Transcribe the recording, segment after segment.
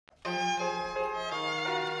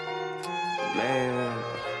Man,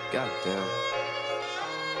 goddamn.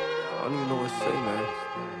 I don't even know what to say, man.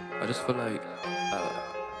 I just feel like,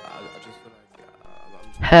 I just feel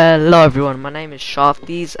like, Hello everyone, my name is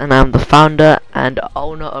Shafties and I'm the founder and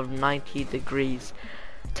owner of 90 Degrees.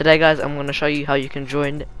 Today guys, I'm going to show you how you can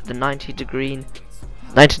join the 90 degree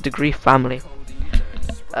family.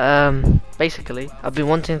 Basically, I've been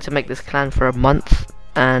wanting to make this clan for a month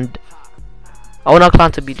and I want our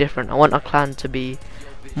clan to be different. I want our clan to be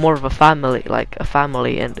more of a family, like a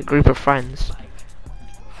family and a group of friends.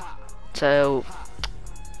 So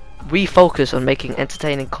we focus on making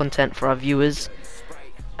entertaining content for our viewers,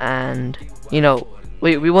 and you know,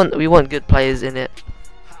 we want good players in it,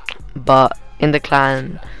 but in the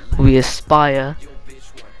clan we aspire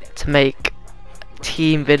to make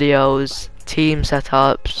team videos, team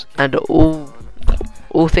setups, and all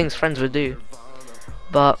things friends would do.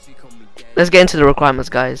 But let's get into the requirements,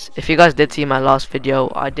 guys. If you guys did see my last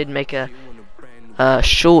video, I did make a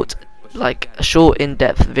short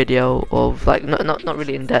in-depth video of not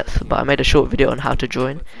really in-depth, but I made a short video on how to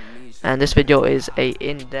join, and this video is a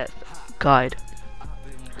in-depth guide.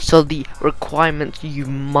 So the requirements you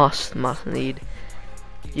must need: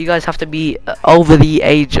 you guys have to be over the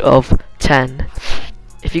age of 10.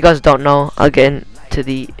 If you guys don't know, I'll get into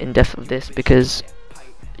the in-depth of this, because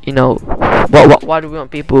you know, why do we want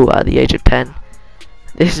people at the age of 10?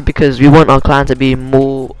 This is because we want our clan to be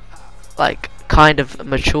more like kind of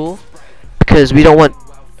mature, because we don't want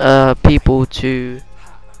people to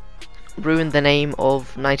ruin the name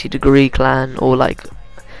of 90 Degree Clan, or like,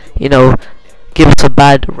 you know, give us a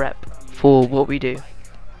bad rep for what we do.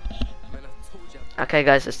 Okay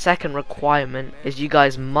guys, the second requirement is you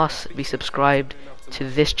guys must be subscribed to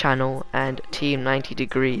this channel and Team 90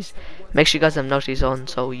 Degrees. Make sure you guys have notices on,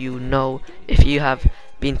 so you know if you have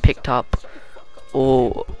been picked up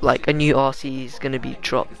or like a new RC is gonna be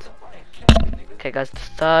dropped. Okay guys,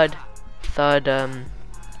 the third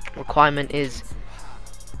requirement is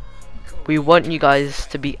we want you guys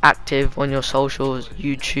to be active on your socials,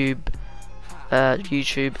 YouTube,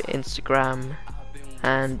 Instagram,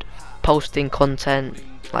 and posting content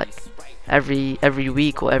like every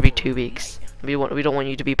week or every 2 weeks. We don't want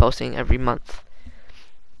you to be posting every month.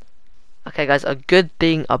 Okay guys, a good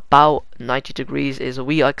thing about 90 Degrees is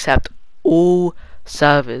we accept all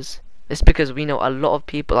servers. It's because we know a lot of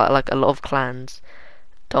people, like a lot of clans,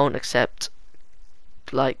 don't accept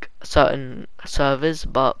like certain servers,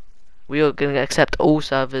 but we are gonna accept all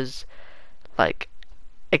servers, like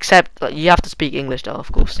except you have to speak English though,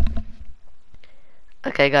 of course.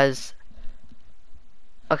 Okay guys,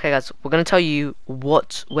 we're gonna tell you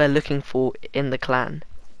what we're looking for in the clan.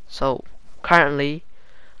 So currently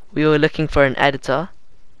we are looking for an editor,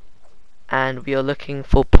 and we are looking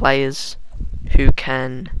for players who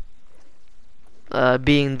can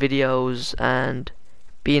be in videos and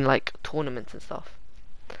be in like tournaments and stuff.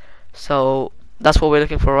 So that's what we're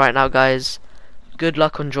looking for right now, guys. Good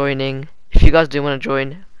luck on joining. If you guys do want to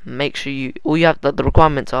join, make sure the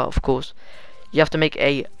requirements are, of course, you have to make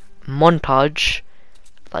a montage,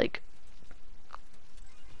 like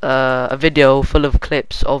a video full of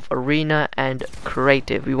clips of arena and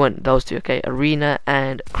creative. We want those two, okay? Arena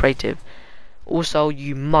and creative. Also,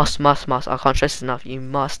 you must, I can't stress this enough, you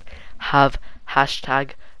must have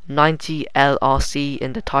hashtag 90LRC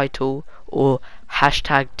in the title, or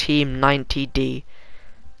hashtag team 90D.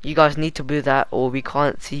 You guys need to do that, or we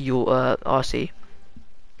can't see your RC.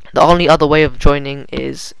 The only other way of joining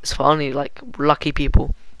is for only like lucky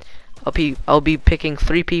people. I'll be picking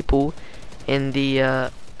 3 people in the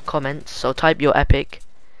comments, so type your epic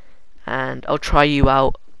and I'll try you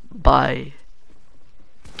out by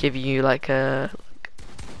giving you like I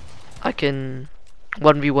can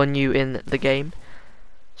 1v1 you in the game.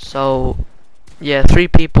 So yeah, 3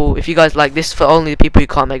 people. If you guys like this, for only the people who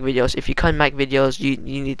can't make videos. If you can't make videos, you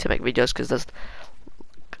need to make videos, because that's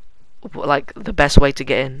like the best way to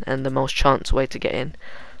get in and the most chance way to get in.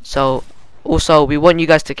 So also, we want you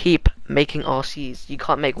guys to keep making RCs. You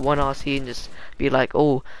can't make one RC and just be like,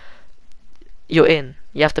 oh, you're in.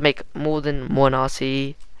 You have to make more than one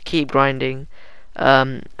RC. Keep grinding.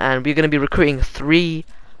 And we're going to be recruiting 3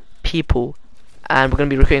 people, and we're going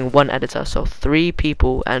to be recruiting 1 editor. So 3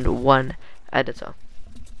 people and 1 editor.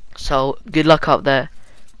 So good luck out there.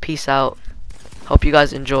 Peace out. Hope you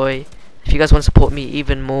guys enjoy. If you guys want to support me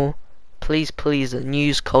even more, please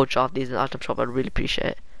use code Shafties in the item shop. I'd really appreciate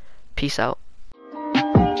it. Peace out.